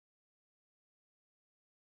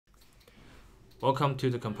Welcome to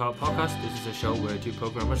the Compile Podcast. This is a show where two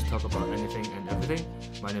programmers talk about anything and everything.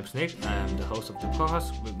 My name is Nick. I am the host of the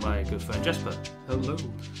podcast with my good friend Jasper. Hello.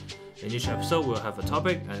 In each episode, we'll have a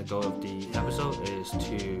topic, and the goal of the episode is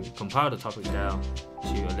to compile the topic down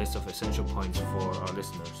to a list of essential points for our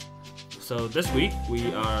listeners. So this week,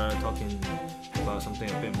 we are talking about something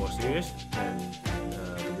a bit more serious than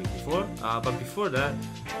the week before. But before that,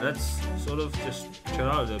 let's sort of just chill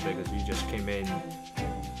out a little bit because we just came in, I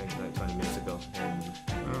think, like 20 minutes ago. And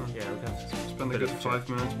yeah, we can spend a good 5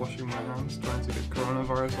 minutes washing my hands, trying to get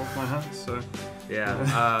coronavirus off my hands. So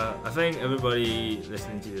yeah, I think everybody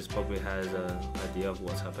listening to this probably has an idea of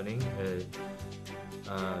what's happening.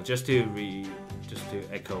 Just to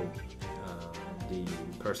echo the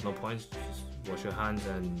personal points, just wash your hands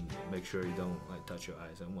and make sure you don't like touch your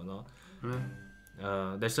eyes and whatnot.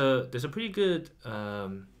 There's a pretty good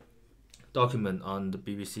document on the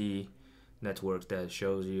BBC network that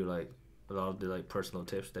shows you like a lot of the like personal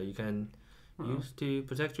tips that you can use to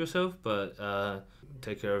protect yourself, but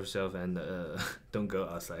take care of yourself and don't go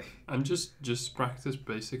outside. And just practice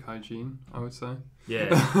basic hygiene, I would say. Yeah,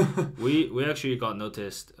 we actually got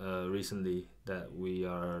noticed recently that we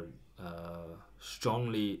are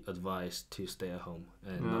strongly advised to stay at home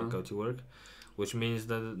and not go to work, which means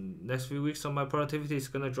that the next few weeks of my productivity is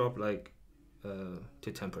gonna drop like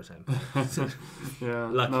to 10%. Yeah,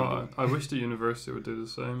 lucky. No, I wish the university would do the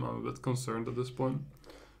same. I'm a bit concerned at this point.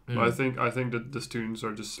 But I think that the students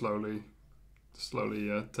are just slowly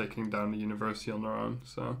taking down the university on their own.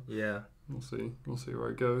 So yeah, we'll see where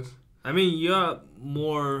it goes. I mean, you're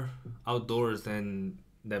more outdoors than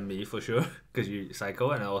me for sure, because you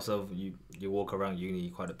cycle and also you walk around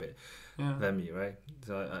uni quite a bit than me, right?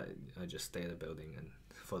 So I just stay in the building and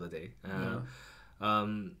for the day.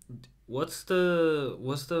 What's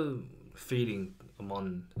the feeling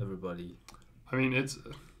among everybody? I mean,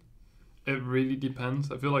 it really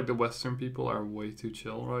depends. I feel like the Western people are way too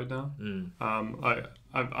chill right now.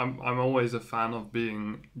 I'm always a fan of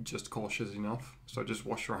being just cautious enough. So just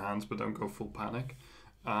wash your hands, but don't go full panic.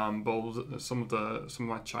 But some of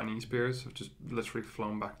my Chinese peers have just literally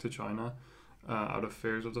flown back to China out of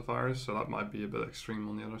fears of the virus. So that might be a bit extreme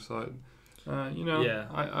on the other side.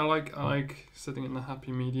 I like sitting in the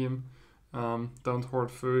happy medium. Don't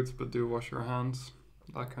hoard food, but do wash your hands.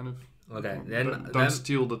 That kind of. Okay, don't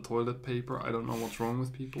steal the toilet paper. I don't know what's wrong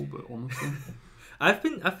with people, but honestly, I've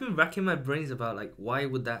been racking my brains about like why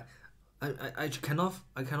would that. I cannot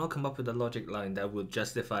come up with a logic line that would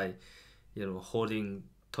justify, hoarding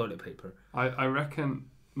toilet paper. I reckon.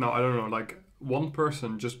 No, I don't know. Like one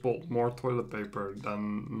person just bought more toilet paper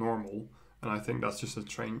than normal. And I think that's just a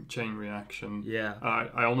chain reaction. Yeah.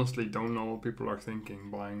 I honestly don't know what people are thinking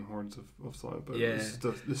buying hordes of toilet paper. Yeah. It's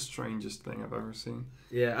the strangest thing I've ever seen.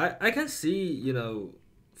 Yeah, I can see,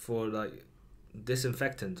 for like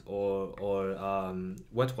disinfectant or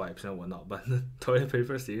wet wipes and whatnot, but toilet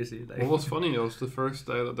paper, seriously. Like. Well, what's funny was the first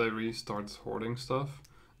day that they really started hoarding stuff,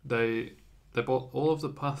 they bought all of the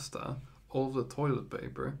pasta, all of the toilet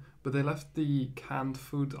paper, but they left the canned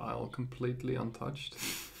food aisle completely untouched.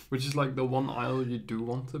 Which is like the one aisle you do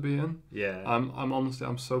want to be in. Yeah. I'm honestly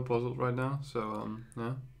so puzzled right now. So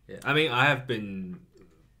yeah. Yeah. I mean, I have been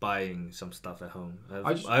buying some stuff at home.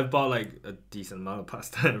 I've bought like a decent amount of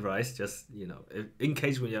pasta and rice, just in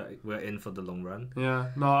case we're in for the long run.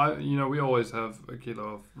 Yeah. No, we always have a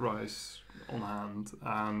kilo of rice on hand,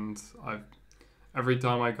 and every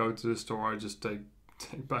time I go to the store, I just take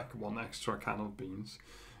back one extra can of beans.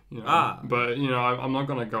 But I'm not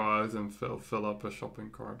gonna go out and fill up a shopping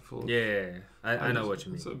cart full. Yeah, I know what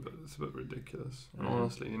you mean. It's a bit ridiculous. And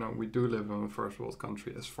honestly, we do live in a first world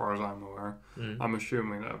country, as far as I'm aware. I'm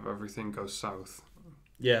assuming that if everything goes south.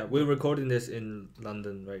 Yeah, we're recording this in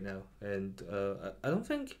London right now, and I don't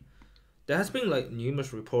think there has been like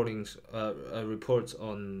numerous reports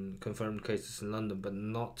on confirmed cases in London, but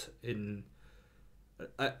not in.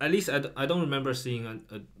 At least I don't remember seeing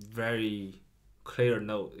a very clear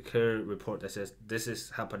report that says this is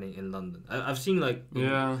happening in London. I've seen like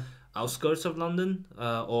outskirts of London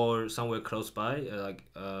or somewhere close by, like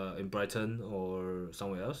in Brighton or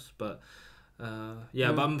somewhere else. But but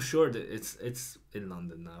I'm sure that it's in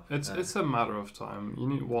London now. It's a matter of time. You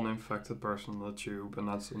need one infected person on the tube, and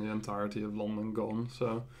that's in the entirety of London gone.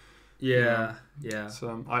 So yeah.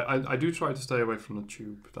 So I do try to stay away from the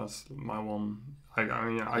tube. That's my one.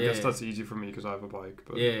 I guess that's easy for me because I have a bike.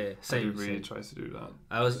 But same. I do really try to do that.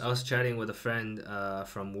 I was chatting with a friend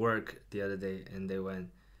from work the other day, and they went,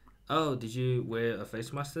 "Oh, did you wear a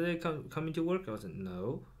face mask today coming to work?" I was like,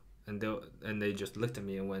 "No," and they just looked at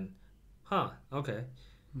me and went, "Huh, okay."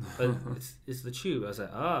 It's the tube. I was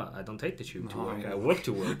like, I don't take the tube to No, work. yeah. I walk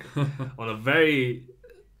to work on a very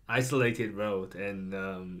isolated road, and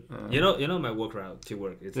you know my work route to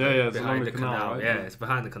work. It's it's behind along the canal. right? Yeah, it's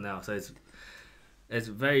behind the canal, so it's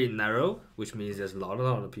very narrow, which means there's a lot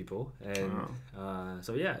of people, and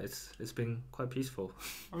so yeah, it's been quite peaceful.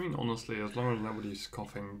 I mean, honestly, as long as nobody's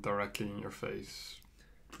coughing directly in your face.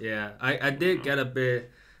 Yeah, I did get a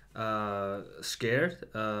bit scared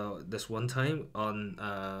this one time on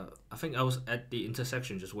I think I was at the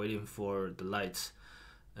intersection just waiting for the lights,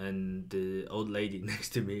 and the old lady next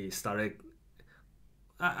to me started,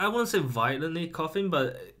 I won't say violently coughing,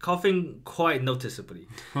 but coughing quite noticeably.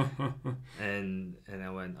 and I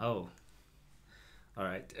went, oh, all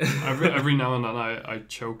right. every now and then I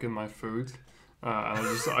choke in my food. And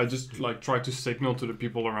I just like try to signal to the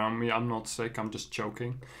people around me I'm not sick, I'm just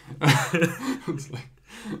choking. It's a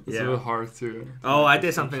bit hard to. Oh, I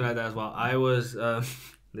did something like that as well. I was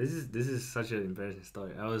this is such an embarrassing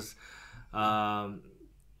story. I was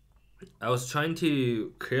trying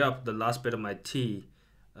to clear up the last bit of my tea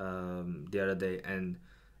the other day, and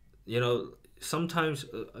sometimes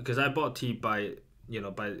because I bought tea by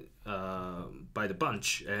the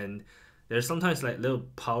bunch, and there's sometimes like little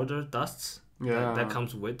powder dusts that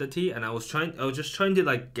comes with the tea, and I was just trying to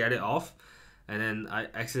like get it off, and then I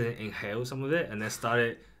accidentally inhaled some of it, and then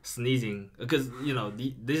started sneezing because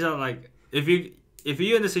these are like, if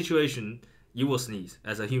you're in the situation, you will sneeze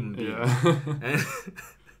as a human being. And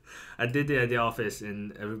I did it at the office,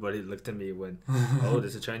 and everybody looked at me when, oh,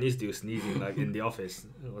 there's a Chinese dude sneezing like in the office.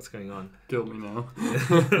 What's going on? Kill me now.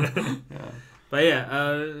 But yeah,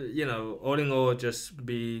 all in all, just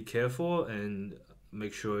be careful and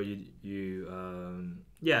make sure you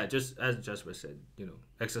just as Jasper said,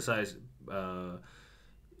 exercise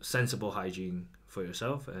sensible hygiene for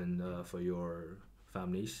yourself and for your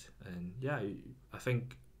families, and I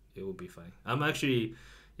think it will be fine. I'm actually,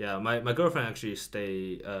 my girlfriend actually is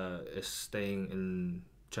staying in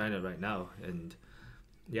China right now, and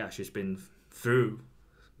she's been through,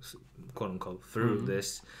 quote unquote, through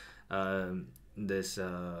this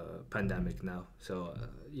pandemic now. So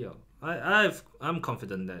I'm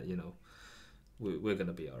confident that we're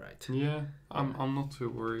gonna be all right. Yeah, I'm not too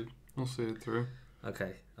worried. We'll see it through.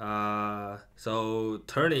 Okay. So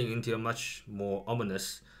turning into a much more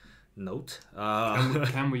ominous note.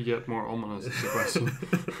 Can we get more ominous? Is the question.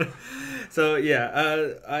 So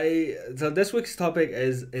so this week's topic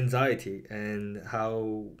is anxiety and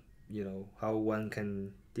how one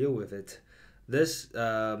can deal with it. This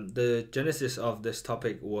the genesis of this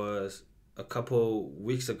topic was a couple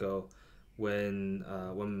weeks ago when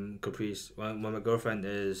my girlfriend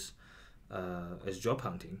is job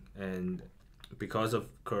hunting, and because of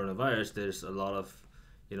coronavirus, there's a lot of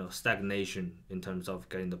stagnation in terms of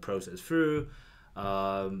getting the process through.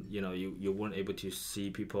 You weren't able to see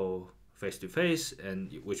people face to face,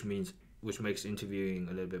 and which makes interviewing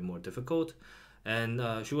a little bit more difficult.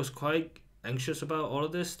 And she was quite anxious about all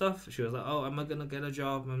of this stuff. She was like, "Oh, am I gonna get a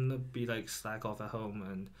job? I'm gonna be like slack off at home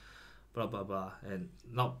and blah blah blah," and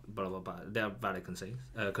not blah blah blah. They are valid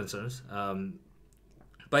concerns.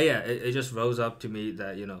 But yeah, it just rose up to me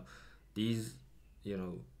that these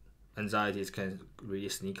anxieties can really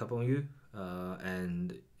sneak up on you,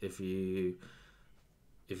 and if you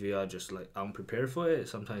are just like unprepared for it,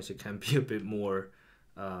 sometimes it can be a bit more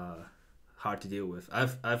hard to deal with.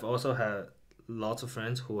 I've also had lots of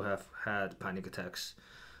friends who have had panic attacks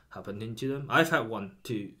happening to them. I've had one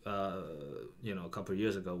too, a couple of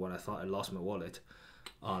years ago when I thought I lost my wallet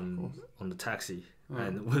on the taxi,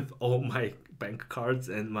 and with all my bank cards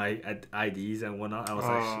and my IDs and whatnot, I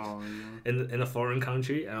was in a foreign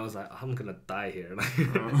country, and I was like, I'm gonna die here.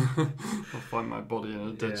 I'll find my body in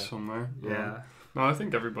a ditch somewhere. Yeah. No, I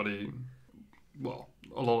think everybody, well,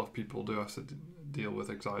 a lot of people do have to deal with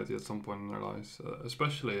anxiety at some point in their lives,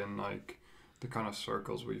 especially in like the kind of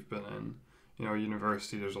circles we've been in.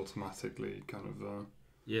 University, there's automatically kind of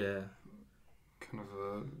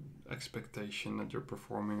a expectation that you're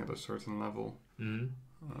performing at a certain level.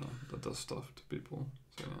 That does stuff to people.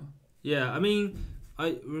 So I mean,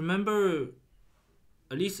 I remember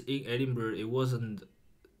at least in Edinburgh it wasn't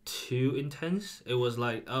too intense. It was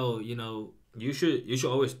like, oh, you should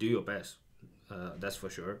always do your best, that's for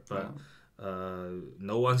sure, but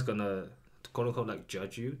no one's gonna quote unquote like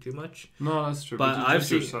judge you too much. No, that's true, but I've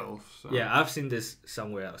seen yourself, so. I've seen this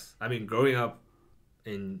somewhere else. I mean, growing up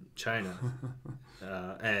in China,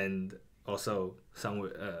 and also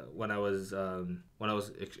somewhere when I was on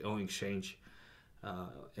exchange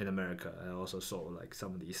in America, I also saw like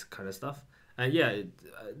some of these kind of stuff. And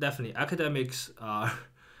definitely academics are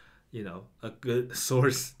a good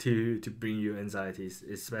source to bring you anxieties,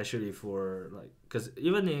 especially for like, because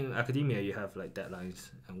even in academia you have like deadlines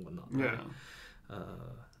and whatnot. Yeah. Right?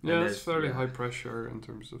 Yeah, it's fairly high pressure in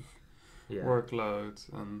terms of workload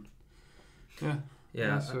and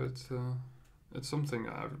so it's something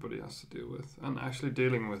that everybody has to deal with, and actually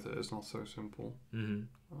dealing with it is not so simple.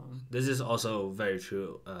 This is also very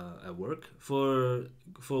true at work. For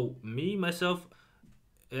me myself,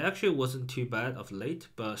 it actually wasn't too bad of late,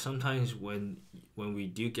 but sometimes when we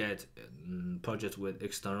do get projects with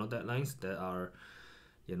external deadlines that are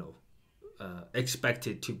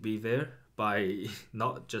expected to be there by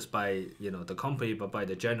not just by the company but by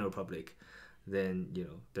the general public, then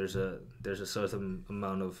there's a certain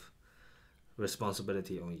amount of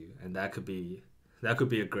responsibility on you, and that could be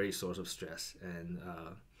a great source of stress. And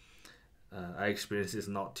I experienced this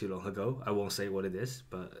not too long ago. I won't say what it is,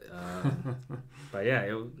 but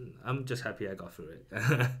I'm just happy I got through it.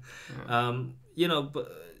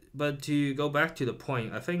 But to go back to the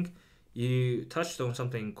point, I think you touched on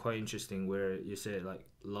something quite interesting where you said like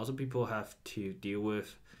lots of people have to deal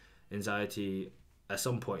with anxiety at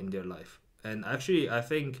some point in their life, and actually I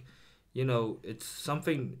think it's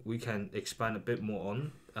something we can expand a bit more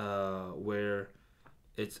on, where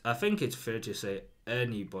I think it's fair to say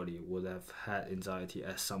anybody would have had anxiety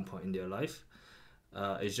at some point in their life.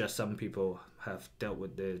 It's just some people have dealt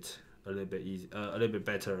with it a little bit a little bit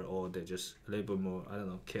better, or they're just a little bit more, I don't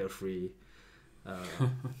know, carefree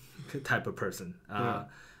type of person.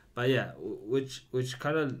 But yeah, which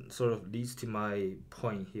kind of sort of leads to my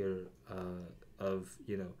point here, of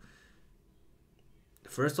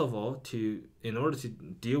first of all, in order to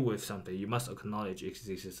deal with something, you must acknowledge its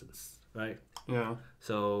existence, right? Yeah.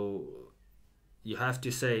 So you have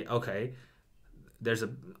to say, okay,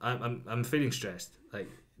 I'm feeling stressed. Like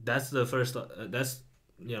that's the first. That's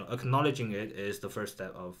acknowledging it is the first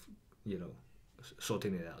step of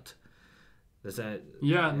sorting it out. Does that?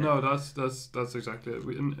 Yeah. No, that's exactly it.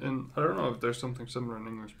 In I don't know if there's something similar in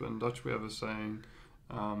English, but in Dutch we have a saying,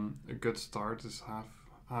 a good start is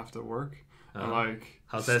half the work. And like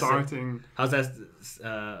How's starting. How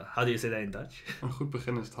do you say that in Dutch? Een goed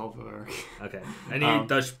begin is het halve werk. Okay. Any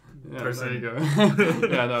Dutch person? There you go.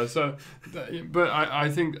 Yeah, no. So, but I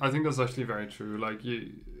think that's actually very true. Like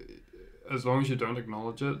as long as you don't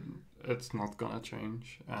acknowledge it, it's not gonna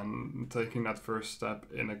change. And taking that first step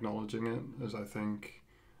in acknowledging it is, I think,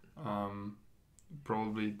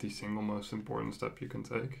 probably the single most important step you can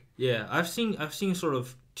take. Yeah, I've seen sort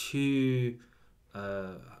of two.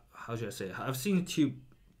 How should I say? I've seen two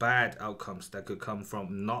bad outcomes that could come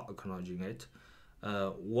from not acknowledging it.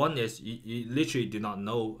 One is you literally do not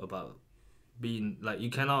know about being, like,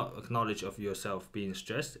 you cannot acknowledge of yourself being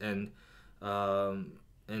stressed, and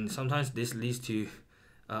sometimes this leads to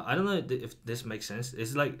I don't know if this makes sense.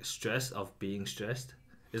 It's like stress of being stressed.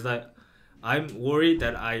 It's like I'm worried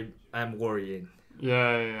that I'm worrying.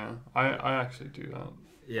 Yeah. I actually do that.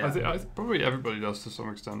 Yeah. I think probably everybody does to some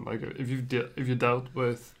extent. Like if you dealt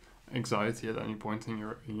with anxiety at any point in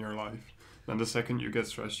your life, then the second you get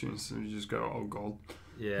stressed, you just go, oh god,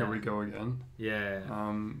 here we go again. Yeah.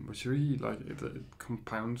 Which really, like, it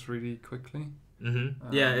compounds really quickly.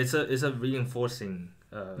 It's a reinforcing.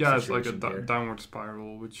 It's like a downward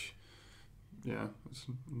spiral, which it's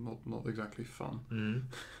not exactly fun.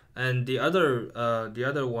 And the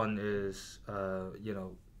other one is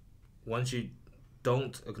once you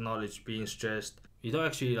don't acknowledge being stressed, you don't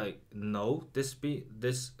actually like know this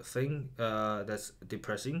thing that's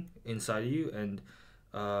depressing inside you, and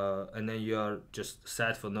then you are just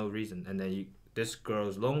sad for no reason, and then this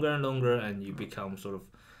grows longer and longer, and you become sort of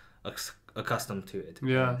accustomed to it.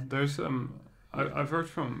 Yeah, there's I've heard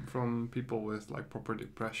from people with like proper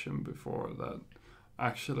depression before that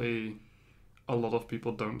actually a lot of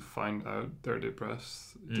people don't find out they're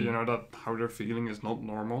depressed. That how they're feeling is not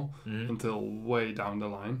normal until way down the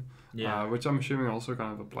line. Yeah. Which I'm assuming also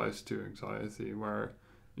kind of applies to anxiety, where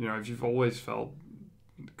if you've always felt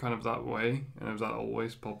kind of that way, and if that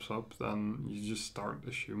always pops up, then you just start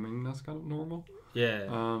assuming that's kind of normal.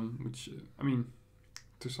 Yeah. Which, I mean,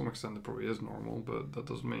 to some extent it probably is normal, but that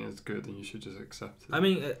doesn't mean it's good and you should just accept it. I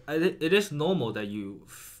mean, it is normal that you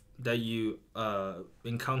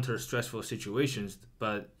encounter stressful situations,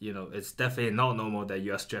 but it's definitely not normal that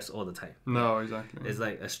you are stressed all the time. No, exactly. It's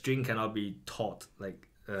like a string cannot be taut like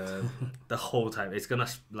the whole time. It's gonna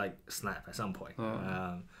like snap at some point.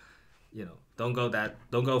 Don't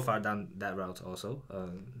go far down that route also.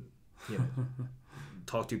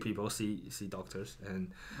 Talk to people, see doctors,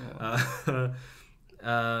 and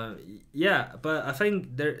but I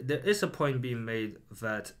think there is a point being made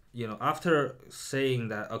that after saying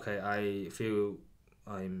that, okay, I feel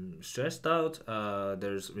I'm stressed out.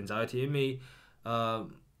 There's anxiety in me.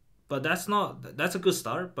 But that's a good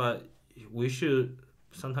start. But we should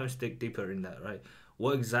sometimes dig deeper in that, right?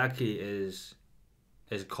 What exactly is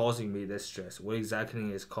causing me this stress? What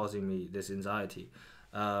exactly is causing me this anxiety?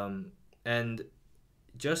 And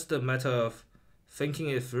just the matter of thinking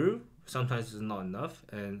it through sometimes is not enough.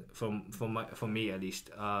 And for me at least,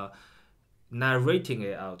 narrating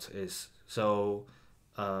it out is so.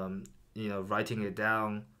 Writing it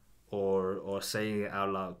down or saying it out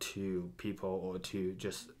loud to people or to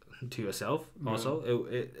just to yourself. Also,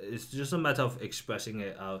 it's just a matter of expressing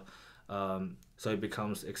it out, so it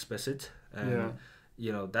becomes explicit. And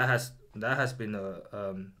that has been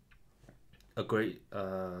a great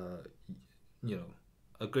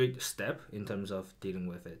a great step in terms of dealing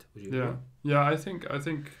with it. Would you agree? Yeah, I think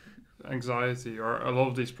anxiety or a lot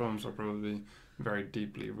of these problems are probably very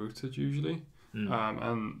deeply rooted usually.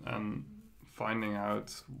 And finding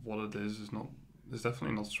out what it is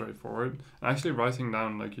definitely not straightforward. And actually writing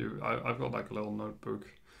down, like I've got like a little notebook,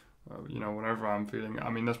 whenever I'm feeling,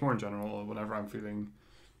 I mean that's more in general, whenever I'm feeling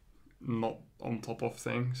not on top of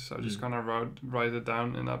things, I just kind of write it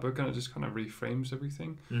down in that book, and it just kind of reframes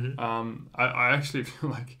everything. I actually feel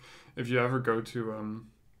like if you ever go to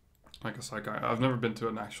like a psychiatrist, I've never been to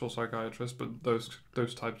an actual psychiatrist, but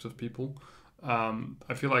those types of people,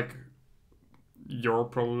 I feel like you're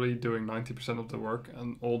probably doing 90% of the work,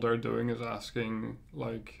 and all they're doing is asking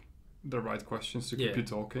like the right questions to keep you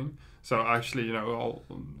talking. So actually, a lot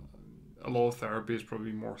of therapy is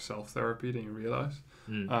probably more self-therapy than you realize.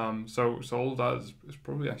 So all of that is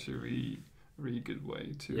probably actually a really, really good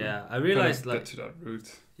way to I realized get to that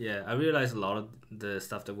root. I realized a lot of the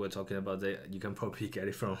stuff that we're talking about, that you can probably get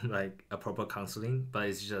it from like a proper counseling, but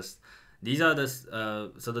it's just these are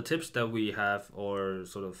the tips that we have, or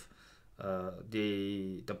sort of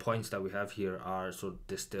the points that we have here are sort of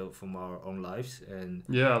distilled from our own lives. And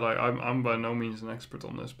like I'm by no means an expert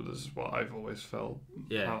on this, but this is what I've always felt.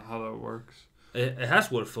 How that works. It has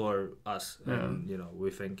worked for us, and we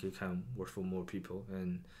think it can work for more people,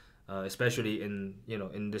 and especially in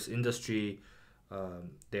this industry,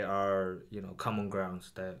 there are common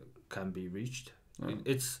grounds that can be reached.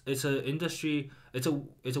 It's a industry. It's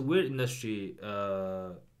a weird industry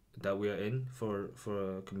that we are in for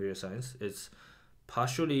computer science. It's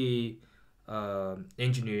partially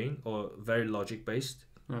engineering or very logic based,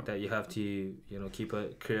 that you have to keep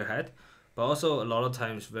a clear head, but also a lot of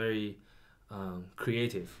times very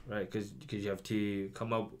creative, right? Because you have to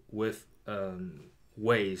come up with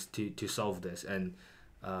ways to solve this, and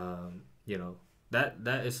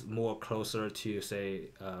that is more closer to say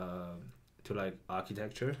to like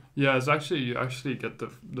architecture. It's actually you actually get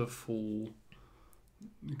the full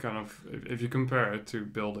kind of, if you compare it to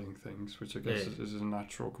building things, which I guess is a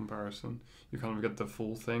natural comparison, you kind of get the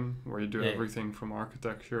full thing where you do everything from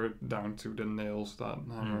architecture down to the nails that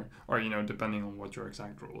hammer, or depending on what your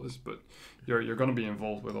exact role is, but you're going to be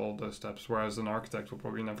involved with all those steps, whereas an architect will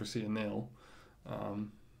probably never see a nail.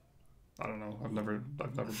 I don't know. I've never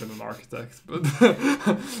been an architect, but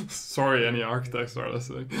sorry, any architects are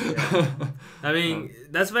listening. I mean,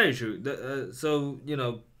 that's very true. So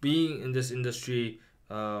being in this industry,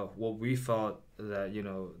 what we thought that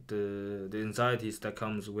the anxieties that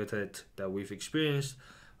comes with it that we've experienced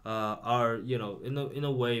are in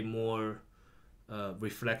a way more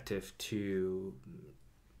reflective to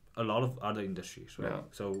a lot of other industries, right?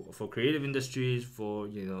 So for creative industries, for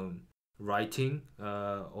writing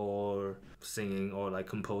or singing or like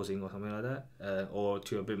composing or something like that, or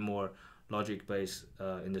to a bit more logic based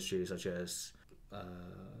industries such as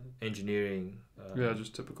engineering,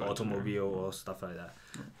 just typical automobile or stuff like that.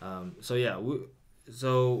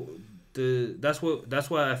 That's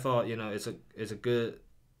why I thought it's a good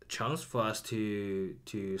chance for us to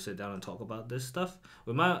sit down and talk about this stuff.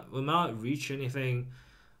 We might reach anything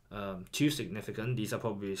too significant. These are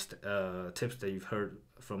probably tips that you've heard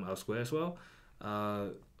from elsewhere as well,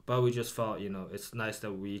 but we just thought it's nice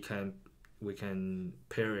that we can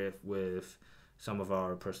pair it with some of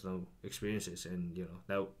our personal experiences, and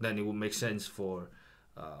then it would make sense for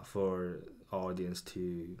our audience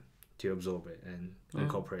to absorb it and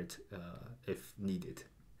incorporate if needed.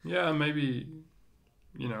 Maybe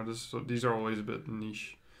these are always a bit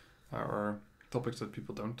niche, or topics that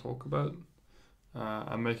people don't talk about,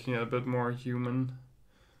 and making it a bit more human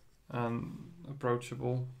and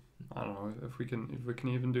approachable. I don't know if we can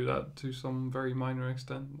even do that to some very minor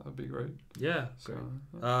extent. That'd be great.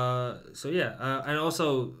 And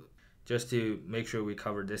also just to make sure we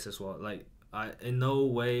cover this as well. Like, in no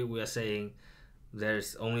way we are saying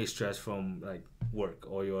there's only stress from like work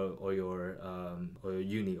or your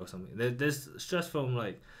uni or something. There's stress from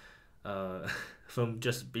like from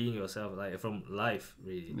just being yourself, like from life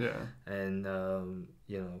really. Yeah. And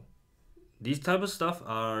these type of stuff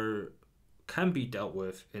can be dealt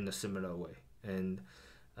with in a similar way. And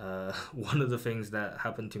one of the things that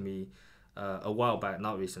happened to me a while back,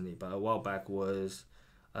 not recently, but a while back, was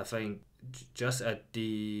I think just at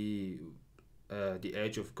the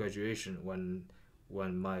edge of graduation, when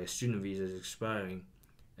my student visa is expiring,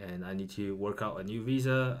 and I need to work out a new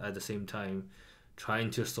visa at the same time,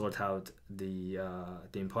 trying to sort out the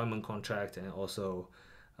employment contract, and also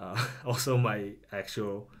also my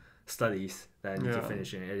actual studies that I need to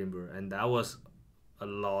finish in Edinburgh. And that was a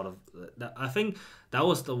lot of that. I think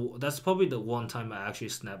that's probably the one time I actually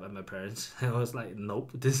snapped at my parents. I was like,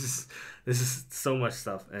 nope, this is so much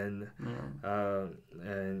stuff. And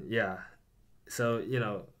so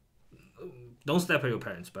don't snap at your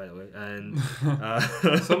parents, by the way. And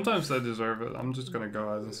sometimes they deserve it. I'm just gonna go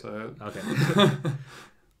out and say it. Okay.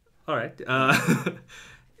 All right.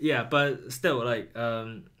 Yeah, but still, like,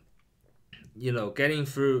 getting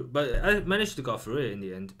through. But I managed to go through it in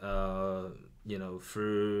the end.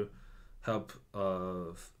 Through help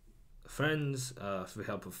of friends, through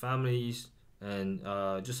help of families, and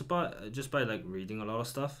just by like reading a lot of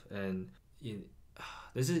stuff. And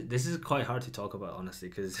this is quite hard to talk about, honestly,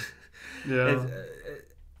 because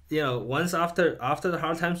once after the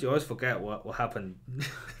hard times, you always forget what happened.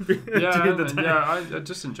 I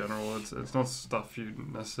just in general, it's not stuff you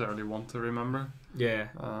necessarily want to remember. Yeah.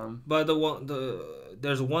 But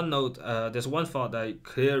there's one thought that I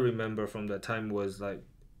clearly remember from that time was like,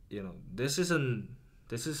 this isn't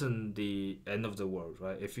the end of the world,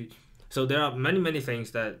 right? So there are many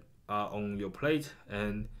things that are on your plate,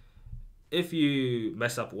 and if you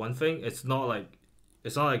mess up one thing, it's not like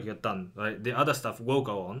you're done, right? The other stuff will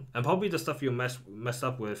go on, and probably the stuff you messed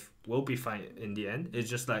up with will be fine in the end. It's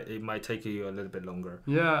just like it might take you a little bit longer.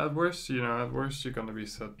 Yeah, at worst you're gonna be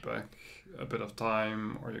set back a bit of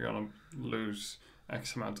time, or you're gonna lose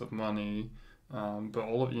X amount of money. But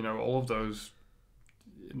all of those,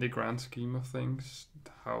 in the grand scheme of things,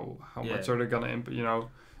 how much are they gonna impact?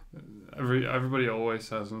 Everybody always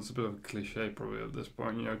says, and it's a bit of a cliche probably at this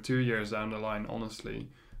point, 2 years down the line, honestly,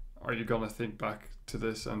 are you gonna think back to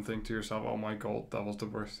this and think to yourself, oh my god, that was the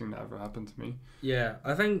worst thing that ever happened to me? Yeah,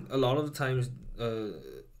 I think a lot of the times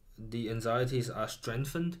the anxieties are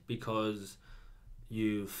strengthened because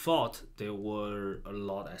you thought there were a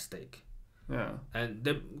lot at stake. Yeah. And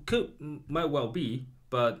there might well be,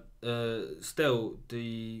 but still,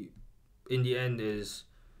 in the end is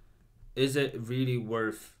it really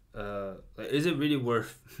worth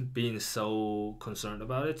being so concerned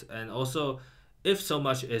about it? And also, if so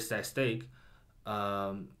much is at stake,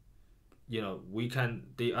 we can,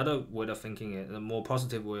 the other way of thinking it, the more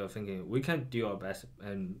positive way of thinking it, we can do our best,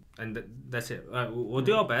 and that's it. We'll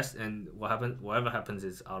do our best, and whatever happens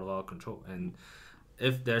is out of our control. And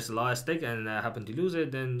if there's a lot at stake and I happen to lose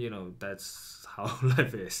it, then that's how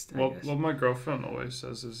life is. What my girlfriend always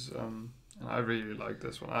says is, and I really like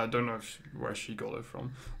this one. I don't know where she got it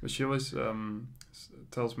from, but she always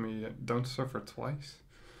tells me, don't suffer twice,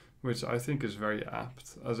 which I think is very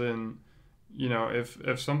apt. As in,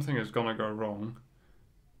 if something is gonna go wrong,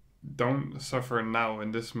 don't suffer now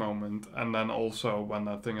in this moment, and then also when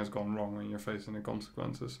that thing has gone wrong and you're facing the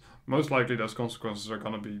consequences. Most likely those consequences are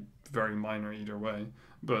gonna be very minor either way,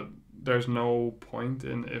 but there's no point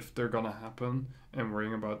in, if they're gonna happen, and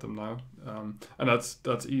worrying about them now. And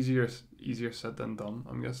that's easier said than done,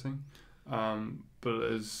 I'm guessing. But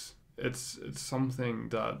it's something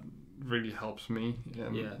that really helps me.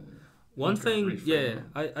 One thing,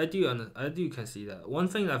 I do can see that. One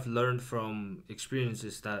thing I've learned from experience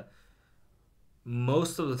is that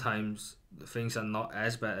most of the times things are not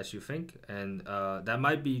as bad as you think, and that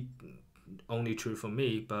might be only true for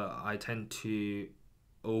me, but I tend to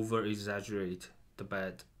over exaggerate the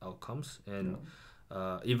bad outcomes, and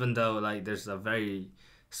even though like there's a very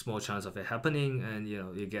small chance of it happening, and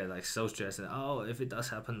you get like so stressed that, oh, if it does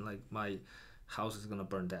happen, like my house is gonna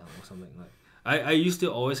burn down or something. Like I used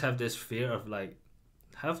to always have this fear of like,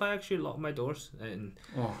 have I actually locked my doors, and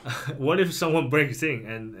what if someone breaks in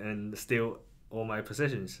and steal all my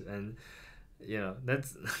possessions? And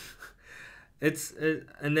that's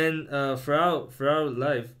and then throughout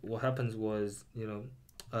life, what happens was,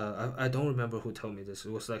 I don't remember who told me this.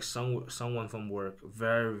 It was like someone from work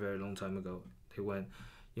very, very long time ago. They went,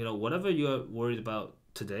 whatever you're worried about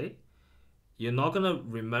today, you're not gonna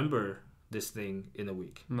remember this thing in a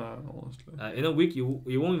week. No, honestly. In a week, you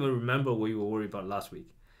won't even remember what you were worried about last week,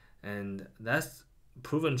 and that's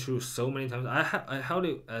proven true so many times. I held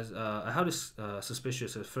it as I held it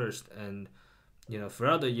suspicious at first, and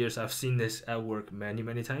throughout the years I've seen this at work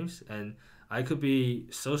many times, and I could be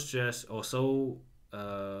so stressed or so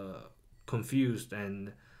confused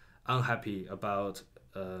and unhappy about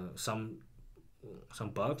some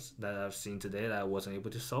bugs that I've seen today that I wasn't able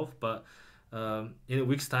to solve. But in a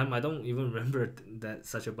week's time, I don't even remember that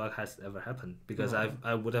such a bug has ever happened, because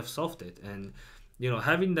I would have solved it. And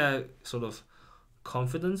having that sort of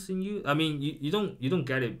confidence in you. I mean, you don't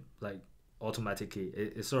get it like automatically.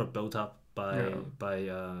 It's sort of built up by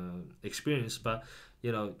experience. But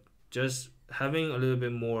just having a little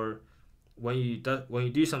bit more when you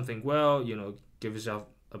do something well, give yourself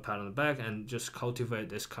a pat on the back and just cultivate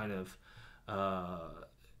this kind of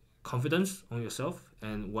confidence on yourself.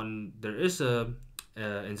 And when there is a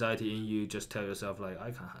anxiety in you, just tell yourself like,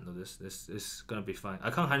 I can't handle this. This is gonna be fine.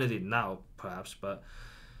 I can't handle it now, perhaps, but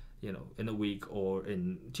in a week or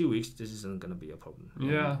in 2 weeks, this isn't gonna be a problem.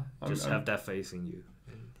 Yeah, just have that faith in you.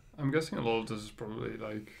 I'm guessing a lot of this is probably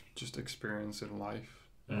like just experience in life.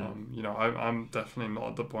 I'm definitely not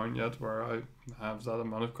at the point yet where I have that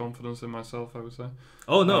amount of confidence in myself, I would say.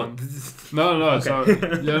 Oh no. No. Okay. So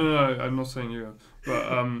no, I'm not saying you have,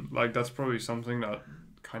 but like that's probably something that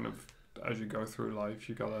kind of, as you go through life,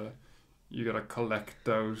 you gotta collect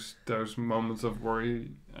those moments of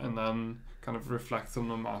worry and then kind of reflect on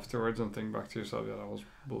them afterwards and think back to yourself, yeah, that was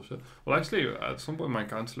bullshit. Well, actually, at some point my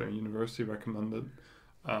counselor in university recommended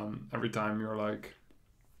every time you're like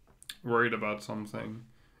worried about something,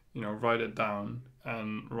 write it down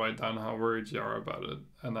and write down how worried you are about it,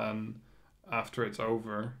 and then after it's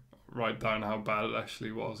over, write down how bad it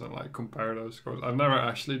actually was and like compare those scores. I've never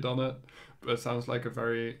actually done it, but it sounds like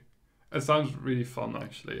it sounds really fun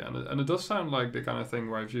actually, and it does sound like the kind of thing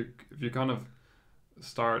where if you kind of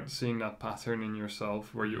start seeing that pattern in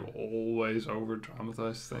yourself where you always over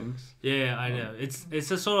dramatize things. Yeah, I know.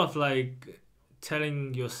 It's a sort of like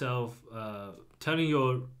telling yourself, telling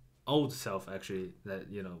your old self actually that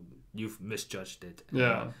you've misjudged it.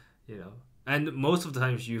 And most of the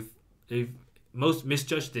times you've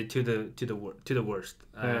misjudged it to the worst.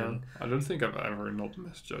 And I don't think I've ever not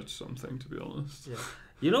misjudged something, to be honest. Yeah.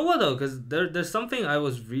 You know what though? Because there's something I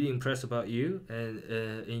was really impressed about you and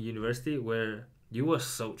in university, where you were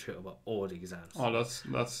so chill about all the exams. Oh,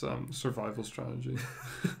 that's survival strategy.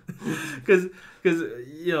 Because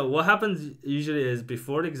what happens usually is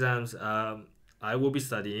before the exams, I will be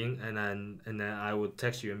studying, and then I would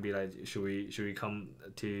text you and be like, should we come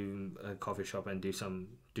to a coffee shop and do some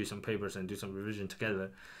papers and do some revision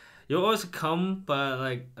together? You'll always come, but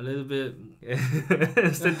like a little bit,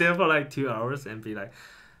 sit there for like 2 hours and be like,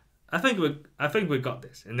 I think we got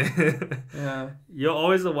this, and then you're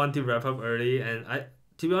always the one to wrap up early. And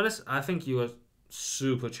to be honest, I think you were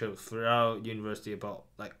super chill throughout university about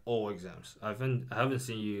like all exams. I haven't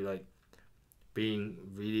seen you like being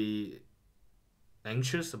really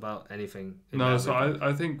anxious about anything. No, so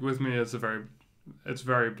I think with me it's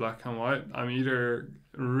very black and white. I'm either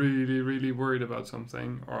really, really worried about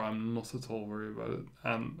something or I'm not at all worried about it.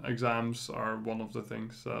 And exams are one of the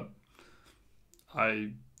things that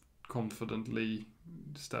I confidently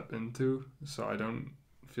step into, so I don't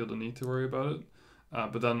feel the need to worry about it.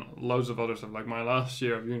 But then loads of other stuff, like my last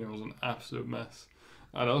year of uni was an absolute mess.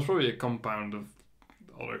 And that was probably a compound of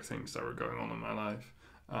other things that were going on in my life.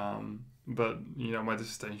 But my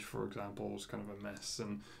dissertation, for example, was kind of a mess,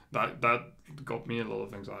 and that got me a lot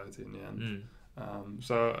of anxiety in the end.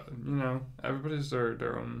 So everybody's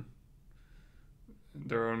their own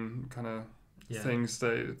kind of things,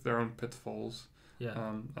 their own pitfalls. Yeah.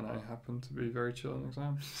 And I happen to be very chill in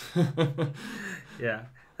exams. Yeah,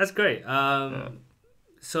 that's great.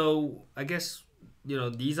 So I guess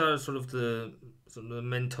these are sort of the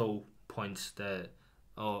mental points that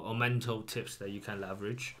or mental tips that you can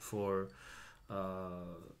leverage for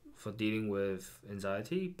dealing with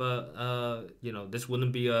anxiety. But this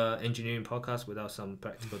wouldn't be a engineering podcast without some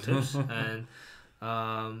practical tips. And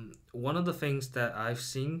one of the things that I've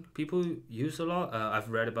seen people use a lot,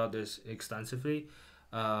 I've read about this extensively.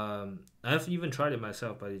 I've even tried it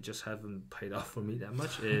myself, but it just haven't paid off for me that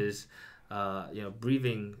much. Is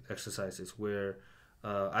breathing exercises where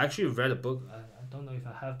I actually read a book. I don't know if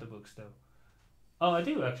I have the book still. Oh, I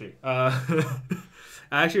do actually. I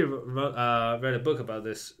actually read a book about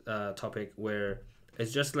this topic where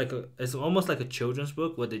it's just like it's almost like a children's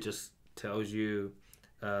book where they just tells you,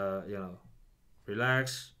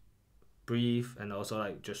 relax, breathe, and also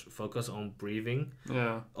like just focus on breathing.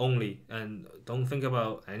 Only, and don't think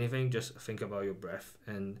about anything. Just think about your breath,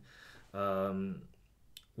 and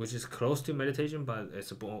which is close to meditation, but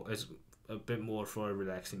it's a bit more for a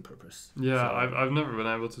relaxing purpose. Yeah, So, I've never been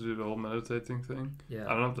able to do the whole meditating thing. yeah.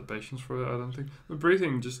 I don't have the patience for it, I don't think. But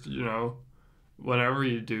breathing, just, whenever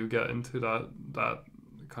you do get into that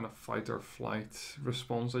kind of fight or flight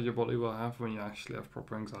response that your body will have when you actually have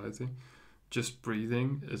proper anxiety, just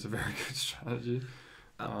breathing is a very good strategy.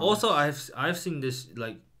 Also, I've seen this,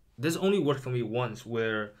 like, this only worked for me once,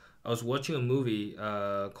 where I was watching a movie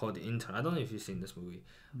called The Intern. I don't know if you've seen this movie,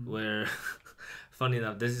 where, funny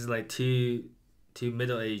enough, this is like two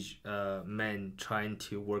middle-aged men trying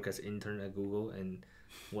to work as intern at Google, and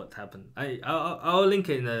what happened. I'll link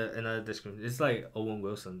it in a description. It's like Owen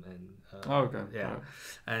Wilson and okay. yeah, Right.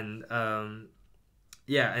 and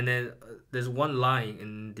yeah, and then there's one line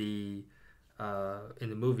in the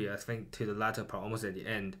movie, I think to the latter part, almost at the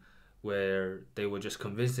end, where they were just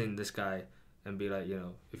convincing this guy and be like,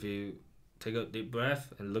 if you take a deep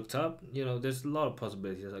breath and looked up, there's a lot of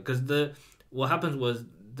possibilities. Because what happens was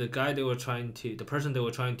the person they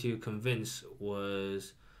were trying to convince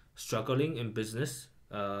was struggling in business,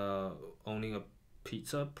 owning a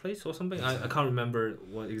pizza place or something. I can't remember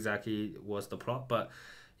what exactly was the plot, but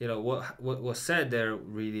what was said there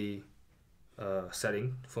really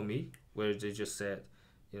setting for me, where they just said,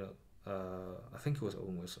 I think it was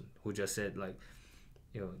Owen Wilson who just said, like,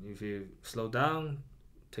 if you slow down,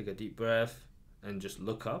 take a deep breath, and just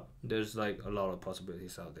look up, there's like a lot of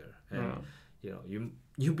possibilities out there, and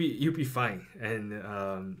you'll be fine. And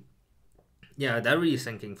yeah, that really is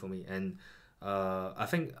thinking for me. And I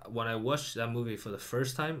think when I watched that movie for the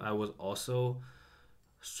first time, I was also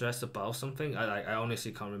stressed about something. I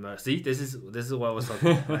honestly can't remember. See, this is what I was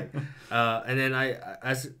talking about. Like, and then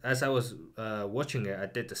as I was watching it, I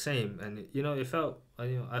did the same, and it felt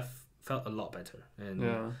I felt a lot better. And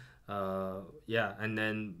and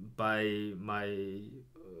then by my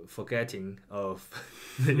forgetting of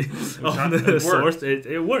the source,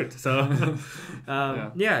 it worked. So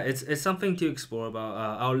it's something to explore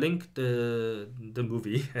about. I'll link the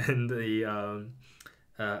movie and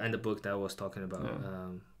the book that I was talking about.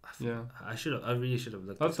 I really should have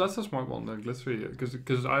looked. That's a smart one, like, literally,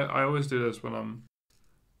 because I always do this when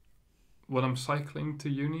I'm cycling to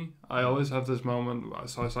uni. I always have this moment.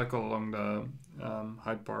 So I cycle along the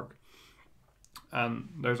Hyde Park, and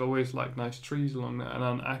there's always like nice trees along there, and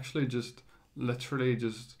I'm actually just literally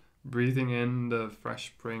just breathing in the fresh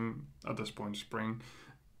spring, at this point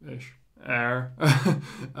spring-ish air,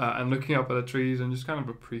 and looking up at the trees and just kind of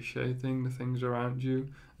appreciating the things around you,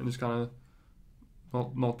 and just kind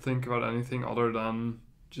of not think about anything other than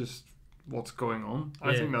just what's going on.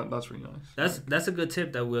 I think that's really nice. That's a good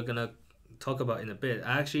tip that we're gonna talk about in a bit.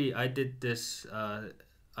 I did this.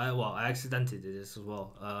 I accidentally did this as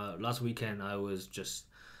well. Last weekend I was just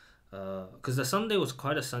because the Sunday was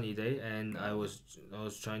quite a sunny day, and I was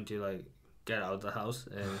trying to like get out of the house,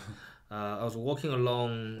 and I was walking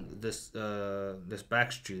along this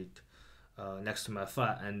back street next to my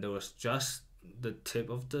flat, and there was just the tip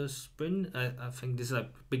of the spring. I think this is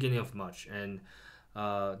like beginning of March, and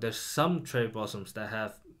there's some cherry blossoms that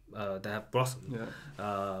have blossomed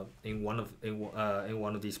in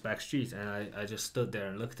one of these back streets, and I just stood there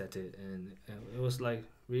and looked at it, and it was like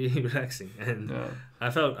really relaxing, and I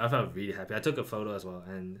felt really happy. I took a photo as well,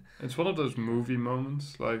 and it's one of those movie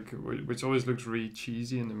moments, like, which always looks really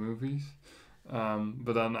cheesy in the movies,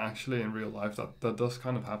 but then actually in real life that does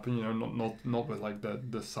kind of happen. Not with like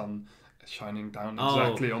the sun shining down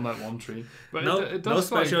exactly on that one tree, but it does, no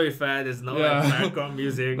special effect. There's no like background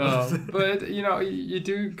music. No, but you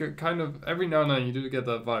do kind of every now and then you do get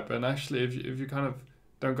that vibe, and actually if you kind of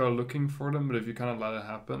don't go looking for them, but if you kind of let it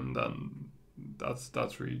happen, then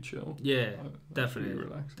that's really chill. Definitely really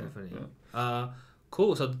relaxing. Definitely.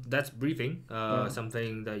 Cool. So that's breathing.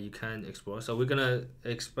 Something that you can explore. So we're gonna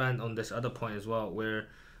expand on this other point as well, where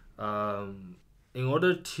in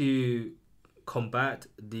order to combat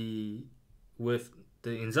with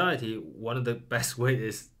the anxiety, one of the best way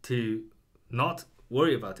is to not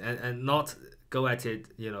worry about it, and not go at it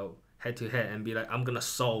head to head and be like, I'm gonna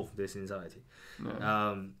solve this anxiety.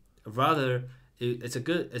 Rather, it's a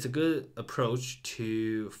good approach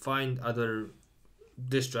to find other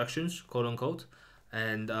distractions, quote unquote,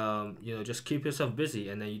 and just keep yourself busy,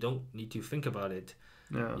 and then you don't need to think about it.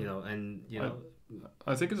 I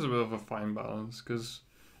think it's a bit of a fine balance, because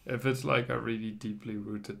if it's like a really deeply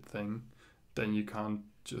rooted thing, then you can't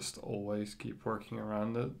just always keep working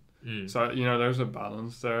around it. So there's a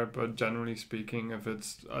balance there, but generally speaking, if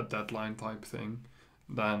it's a deadline type thing,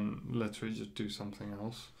 then literally just do something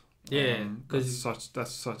else. Because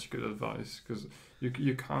that's such good advice, because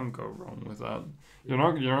you can't go wrong with that. You're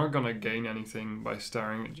not gonna gain anything by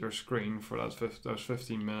staring at your screen for those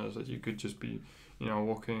 15 minutes that you could just be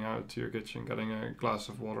walking out to your kitchen, getting a glass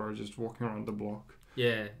of water, or just walking around the block.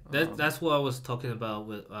 Yeah, that's what I was talking about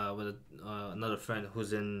with another friend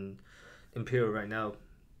who's in Imperial right now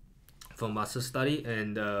for master's study,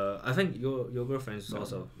 and I think your girlfriend is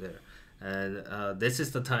also there, and this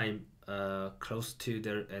is the time close to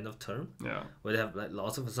their end of term, where they have like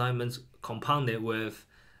lots of assignments compounded with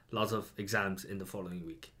lots of exams in the following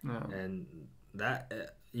week, and that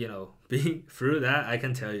being through that, I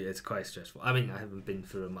can tell you it's quite stressful. I mean, I haven't been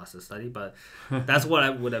through a master's study, but that's what I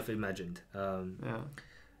would have imagined.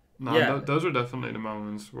 Those are definitely the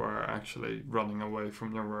moments where actually running away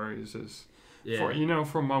from your worries is.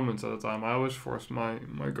 For moments at a time. I always force my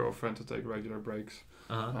girlfriend to take regular breaks.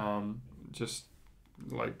 Just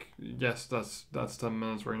like, yes, that's 10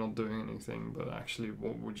 minutes where you're not doing anything, but actually,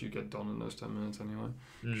 what would you get done in those 10 minutes anyway?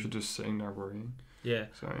 You're just sitting there worrying. Yeah.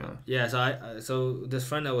 So this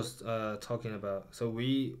friend I was talking about. So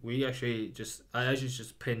we actually I actually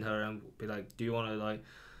just pin her and be like, do you want to like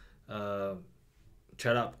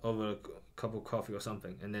chat up over a cup of coffee or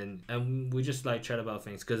something, and we just like chat about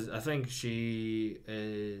things, because I think she's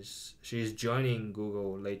joining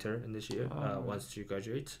Google later in this year, once she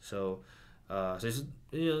graduates. So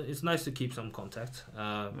it's nice to keep some contact.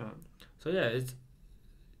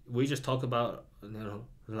 We just talk about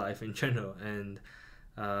life in general, and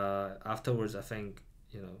afterwards I think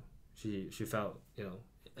she felt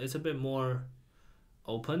it's a bit more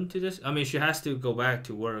open to this. I mean, she has to go back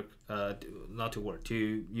to work,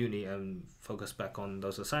 to uni and focus back on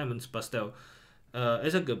those assignments, but still,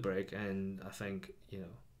 it's a good break, and I think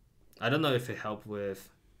I don't know if it helped with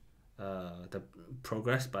the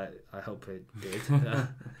progress, but I hope it did.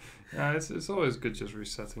 It's always good just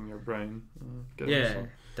resetting your brain.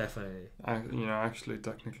 Definitely. Actually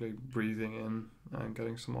technically breathing in and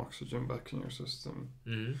getting some oxygen back in your system.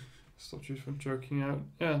 Stops you from choking out.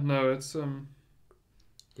 It's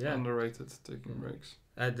underrated, taking breaks.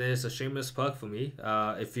 There's a shameless plug for me.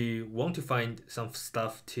 If you want to find some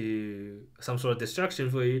sort of distraction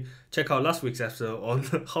for you, check out last week's episode on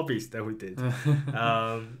hobbies that we did.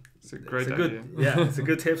 It's a great idea. It's a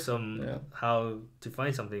good tips on how to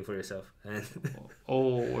find something for yourself. And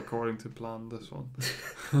all according to plan, this one.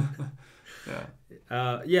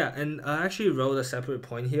 And I actually wrote a separate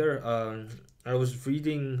point here. I was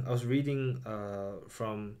reading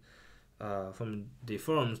from the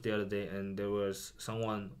forums the other day, and there was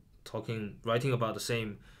someone writing about the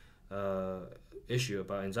same issue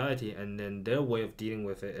about anxiety, and then their way of dealing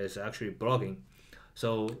with it is actually blogging.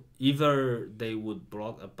 So either they would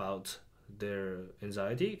blog about their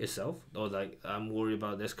anxiety itself, or like, I'm worried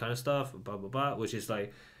about this kind of stuff, blah blah blah, which is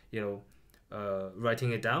like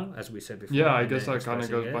writing it down, as we said before. I guess that kind of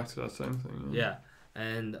goes back to that same thing.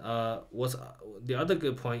 And what's the other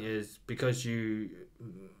good point is, because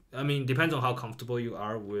depends on how comfortable you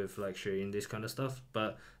are with like sharing this kind of stuff,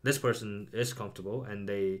 but this person is comfortable and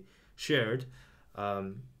they shared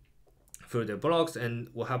through their blogs, and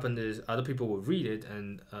what happened is other people will read it,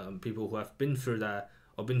 and people who have been through that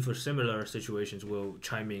or been through similar situations will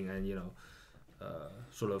chime in and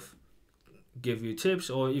sort of give you tips,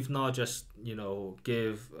 or if not, just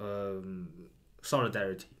give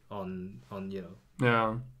solidarity on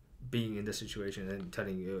being in the situation and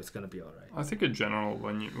telling you it's gonna be all right. I think in general,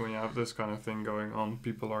 when you have this kind of thing going on,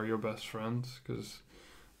 people are your best friends, because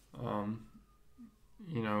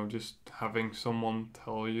just having someone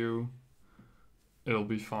tell you it'll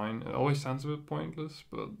be fine, it always sounds a bit pointless,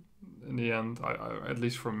 but in the end, I at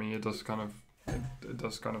least for me, it does kind of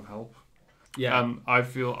help. And I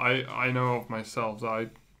feel I know of myself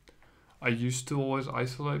that I used to always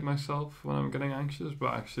isolate myself when I'm getting anxious,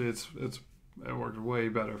 but actually it worked way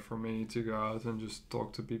better for me to go out and just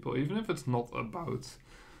talk to people, even if it's not about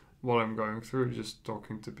what I'm going through, just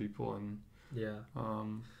talking to people. And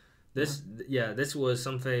this was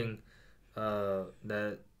something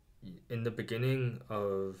that in the beginning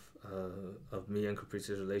of me and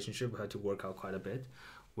Caprice's relationship, we had to work out quite a bit,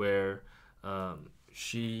 where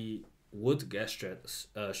she would get stress,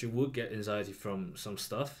 she would get anxiety from some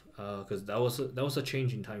stuff, because that was a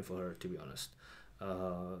changing time for her, to be honest.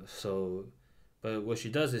 But what she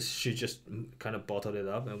does is she just kind of bottled it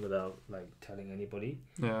up, and without like telling anybody,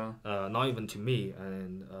 not even to me,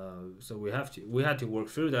 and so we had to work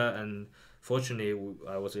through that, and fortunately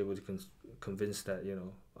I was able to convince that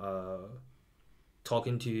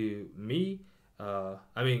talking to me,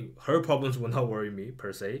 her problems will not worry me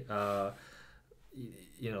per se.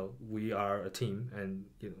 We are a team, and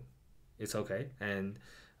it's okay, and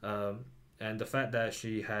the fact that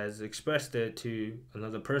she has expressed it to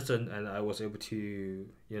another person, and I was able to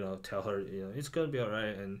tell her it's gonna be all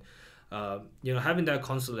right, and having that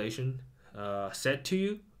consolation said to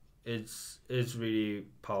you, it's really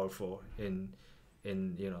powerful in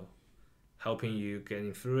helping you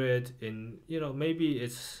getting through it. In maybe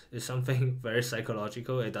it's something very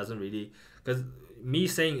psychological. It doesn't really, because me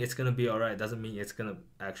saying it's gonna be alright doesn't mean it's gonna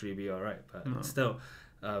actually be alright. But still,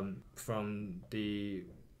 from the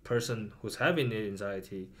person who's having the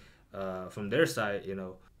anxiety, from their side,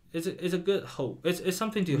 it's a good hope. It's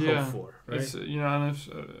something to hope for, right? It's and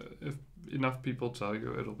if enough people tell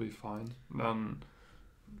you it'll be fine, then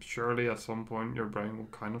surely at some point your brain will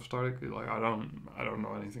kind of start like, I don't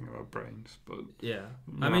know anything about brains, but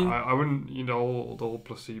I wouldn't, the whole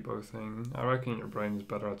placebo thing. I reckon your brain is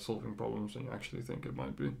better at solving problems than you actually think it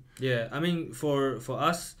might be. Yeah, I mean, for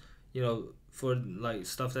us, for like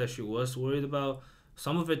stuff that she was worried about,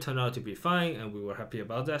 some of it turned out to be fine, and we were happy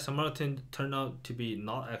about that. Some of it turned out to be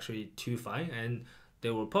not actually too fine, and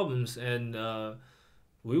there were problems, and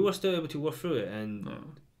we were still able to work through it. And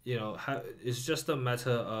it's just a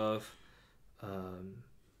matter of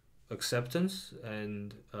acceptance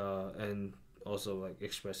and also like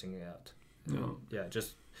expressing it out.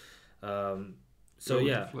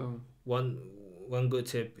 One good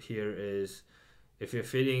tip here is, if you're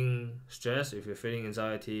feeling stress, if you're feeling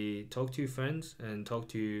anxiety, talk to your friends and talk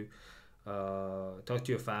to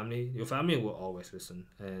your family. Your family will always listen.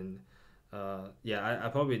 And I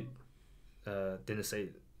probably didn't say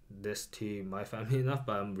this to my family enough,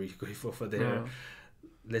 but I'm really grateful for their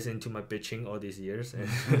listening to my bitching all these years.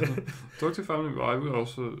 Talk to family, but I would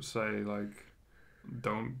also say, like,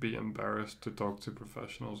 don't be embarrassed to talk to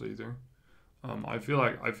professionals either. I feel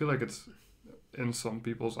like it's, in some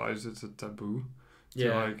people's eyes, it's a taboo.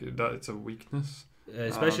 Like that, it's a weakness.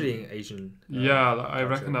 Especially in Asian. I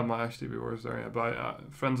reckon that might actually be worse there. Yeah,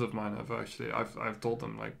 but friends of mine have actually, I've told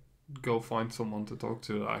them, like, go find someone to talk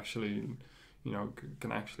to that actually,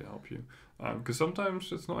 can actually help you. Because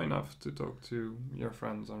sometimes it's not enough to talk to your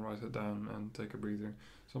friends and write it down and take a breather.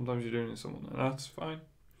 Sometimes you do need someone, and that's fine.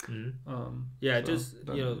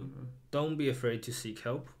 Don't be afraid to seek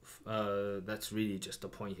help. That's really just the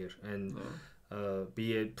point here. And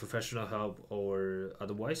be it professional help or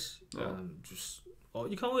otherwise,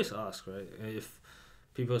 you can always ask, right? If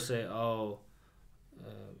people say,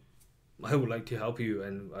 I would like to help you,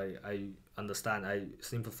 and I understand, I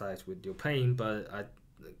sympathize with your pain, but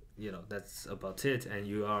that's about it, and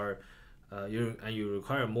you are you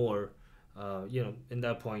require more, in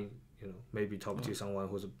that point, maybe talk to someone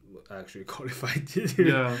who's actually qualified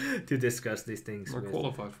to discuss these things. We're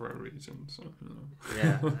qualified for a reason, so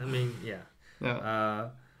I mean,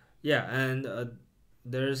 and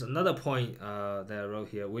there's another point that I wrote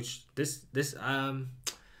here, which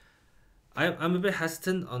I'm a bit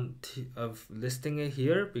hesitant of listing it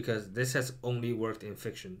here, because this has only worked in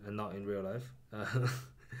fiction and not in real life.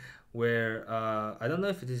 Where I don't know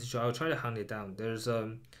if it is true. I'll try to hunt it down. There's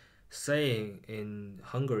a saying in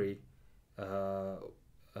Hungary. I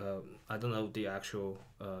don't know what the actual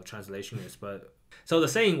translation is, but so the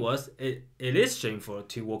saying was, it is shameful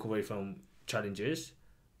to walk away from challenges,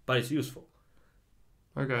 but it's useful.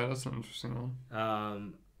 Okay, that's an interesting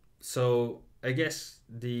one. So I guess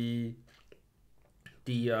the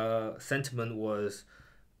sentiment was,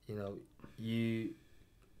 you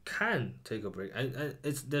can take a break, and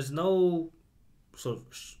there's no sort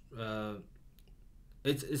of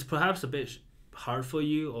it's perhaps a bit hard for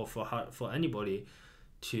you, or for anybody,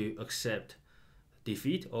 to accept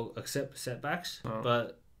defeat or accept setbacks,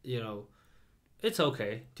 but it's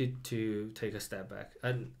okay to take a step back.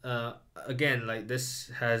 And again, like, this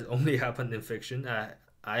has only happened in fiction.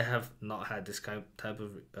 I have not had this type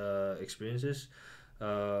of experiences.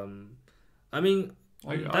 I mean,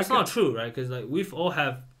 that's not true, right? Because, like, we've all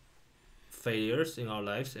have failures in our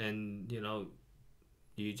lives, and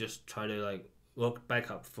you just try to, like, work back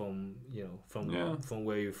up from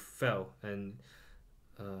where you fell. And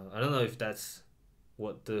I don't know if that's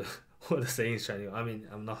what the saying is trying to. I mean,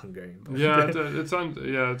 I'm not Hungarian, but it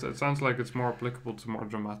sounds like it's more applicable to more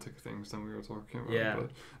dramatic things than we were talking about.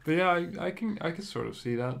 But I can sort of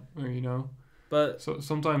see that, But so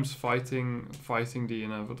sometimes fighting the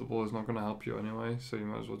inevitable is not going to help you anyway, so you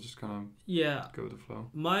might as well just kind of go with the flow.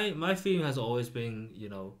 My feeling has always been,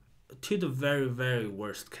 to the very, very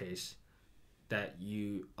worst case, that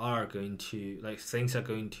you are going to, like, things are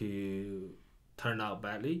going to turn out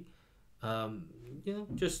badly,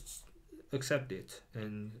 just accept it.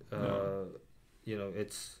 And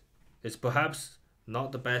it's perhaps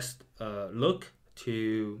not the best look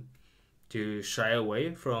to shy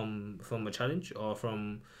away from a challenge or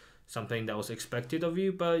from something that was expected of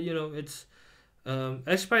you, but it's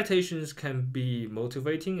expectations can be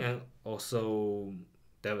motivating and also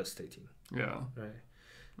devastating. Right.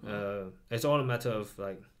 It's all a matter of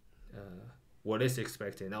like what is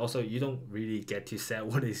expected, and also you don't really get to set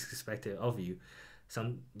what is expected of you. It's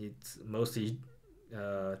mostly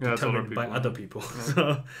determined by other people.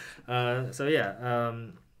 So yeah,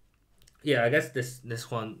 I guess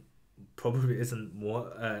this one probably isn't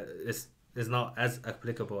more is not as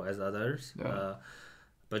applicable as others.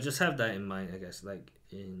 But just have that in mind, I guess. Like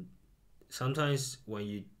sometimes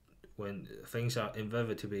when things are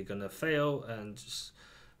inevitably gonna fail, and just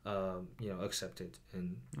accept it,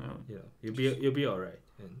 and you'll be all right,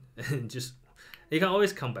 and just you can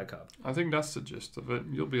always come back up. I think that's the gist of it.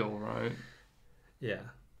 You'll be all right. Yeah,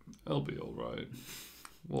 I'll be all right.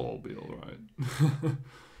 We'll all be all right.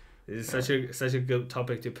 It's such a good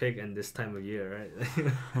topic to pick in this time of year, right?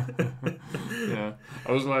 Yeah,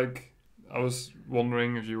 I was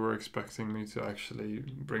wondering if you were expecting me to actually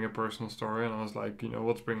bring a personal story, and I was like,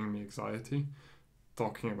 what's bringing me anxiety?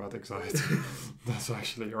 Talking about anxiety. That's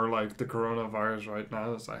actually, or like the coronavirus right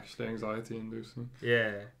now, that's actually anxiety inducing.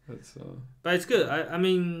 Yeah. But it's good. I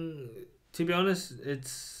mean, to be honest,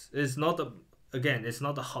 it's not the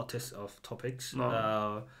hottest of topics.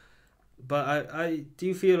 No. But I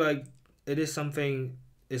do feel like it is something,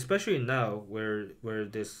 especially now where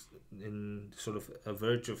this in sort of a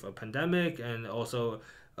verge of a pandemic, and also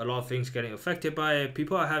a lot of things getting affected by it.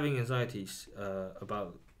 People are having anxieties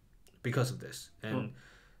because of this, and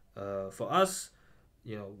for us,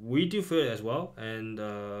 we do feel it as well. And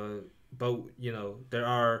but there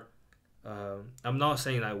are. I'm not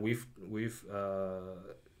saying that we've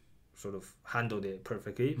sort of handled it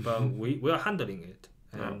perfectly, but we are handling it,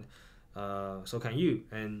 and so can you.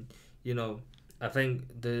 And I think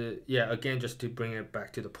again, just to bring it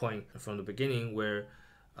back to the point from the beginning, where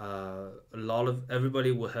a lot of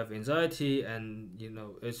everybody will have anxiety, and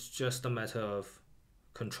it's just a matter of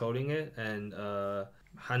controlling it and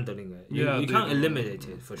handling it. You can't eliminate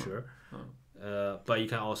it for sure, but you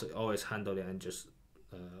can also always handle it, and just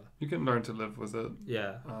you can learn to live with it.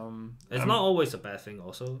 Yeah. It's not always a bad thing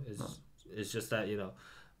also. It's just that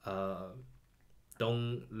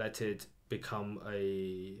don't let it become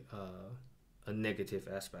a negative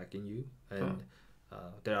aspect in you, and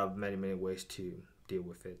there are many ways to deal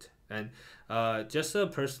with it. And just a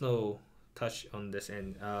personal touch on this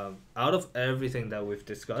end, out of everything that we've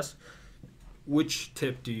discussed, which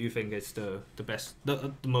tip do you think is the best,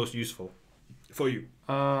 the most useful for you?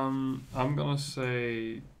 I'm gonna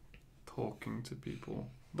say talking to people.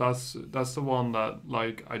 That's the one that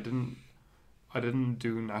like I didn't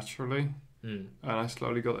do naturally. And I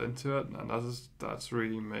slowly got into it, and that's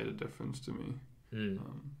really made a difference to me.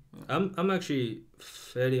 I'm actually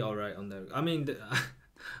fairly alright on that. I mean,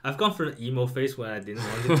 I've gone through an emo phase where I didn't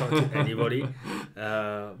want to talk to anybody.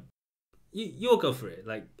 You'll go for it.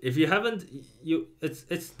 Like if you haven't,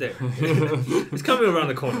 it's there. It's coming around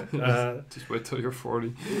the corner. Just wait till you're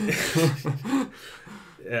 40.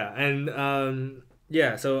 Yeah, and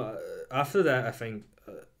So after that, I think,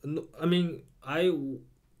 I mean, I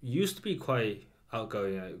used to be quite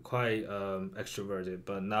outgoing, quite extroverted,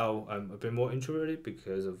 but now I'm a bit more introverted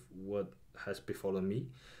because of what has befallen me.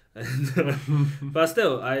 And but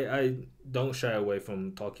still, I don't shy away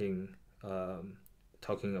from talking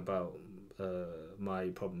about my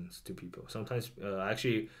problems to people. Sometimes,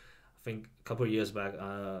 actually, I think a couple of years back,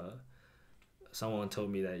 someone told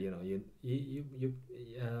me that you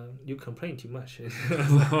complain too much.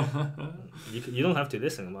 You don't have to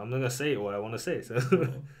listen. I'm not gonna say what I want to say. So,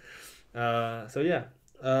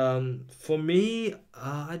 for me,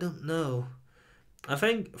 I don't know. I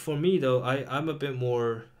think for me though, I'm a bit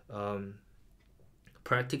more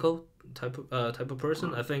practical type of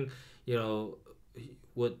person. I think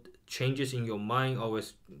what changes in your mind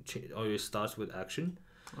always starts with action.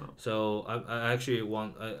 So I actually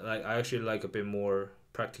like a bit more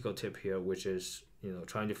practical tip here, which is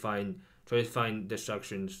trying to find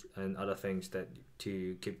distractions and other things that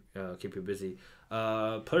to keep you busy.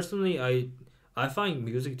 Personally, I find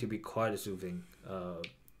music to be quite a soothing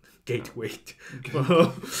gateway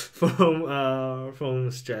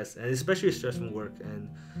from stress, and especially stress from work. And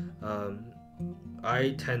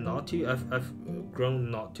I tend not to. I've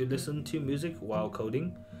grown not to listen to music while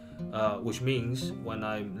coding. Which means when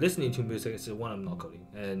I'm listening to music, it's when I'm not coding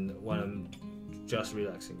and when I'm just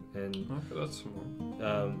relaxing. And that's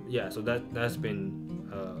so that's been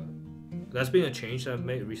a change that I've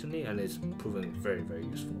made recently, and it's proven very, very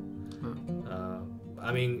useful.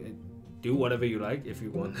 I mean, do whatever you like if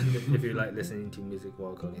you want. If you like listening to music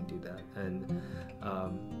while coding, do that. And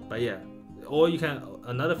but yeah, or you can.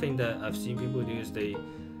 Another thing that I've seen people do is they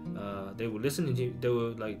will listen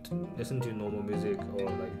to normal music or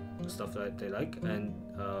like stuff that they like, and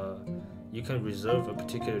you can reserve a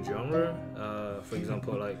particular genre, for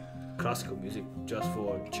example, like classical music, just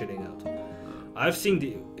for chilling out. I've seen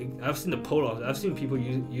the polar. I've seen people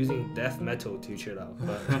using death metal to chill out.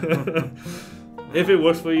 But if it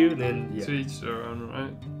works for you, then to each their own,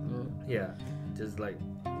 right? Yeah, just like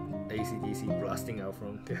AC/DC blasting out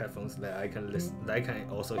from the headphones that I can listen, that I can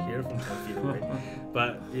also hear from 10 feet away.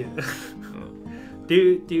 But yeah,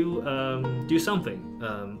 do something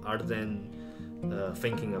other than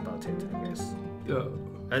thinking about it, I guess. Yeah.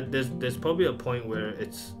 And there's probably a point where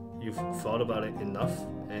you've thought about it enough,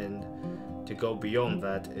 and to go beyond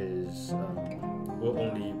that is will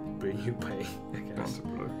only bring you pain, I guess.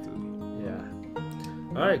 Yeah.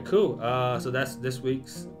 All right, cool. So that's this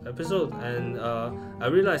week's episode, and I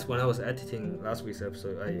realized when I was editing last week's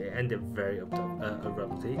episode, I ended very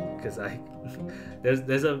abruptly because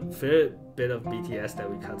there's a fair bit of BTS that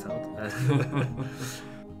we cut out.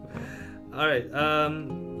 All right.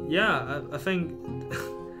 I think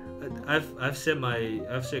I've said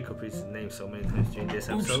Caprice's name so many times during this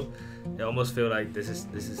episode. I almost feel like this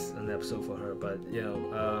is an episode for her, but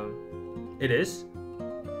it is.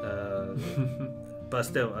 But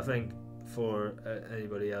still, I think for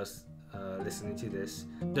anybody else listening to this,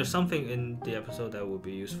 there's something in the episode that will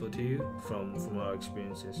be useful to you from our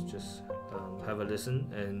experiences. Just have a listen,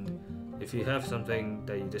 and if you have something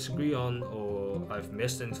that you disagree on, or I've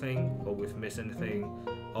missed anything, or we've missed anything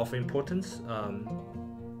of importance,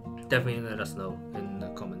 definitely let us know in the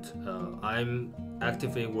comments. I'm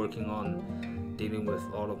actively working on dealing with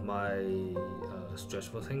all of my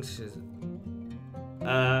stressful things.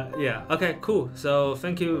 Okay, cool. So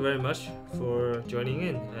thank you very much for joining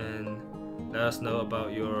in, and let us know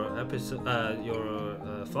about your episode, your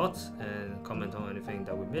thoughts, and comment on anything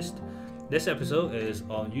that we missed. This episode is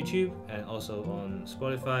on YouTube and also on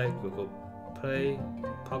Spotify, Google Play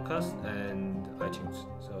Podcast, and iTunes.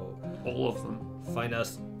 So all of them. Find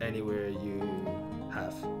us anywhere you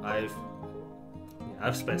have.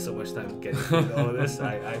 I've spent so much time getting through all of this.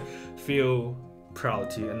 I feel proud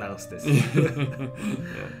to announce this.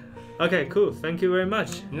 Okay, cool. Thank you very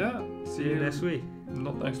much. Yeah. See you next week.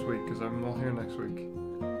 Not next week, because I'm not here next week.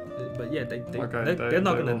 But yeah, they're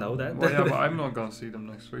not gonna know that. Well, yeah, but I'm not gonna see them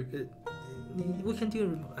next week. We can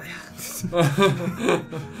do it.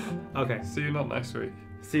 Okay. See you not next week.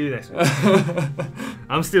 See you next week.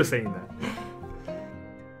 I'm still saying that.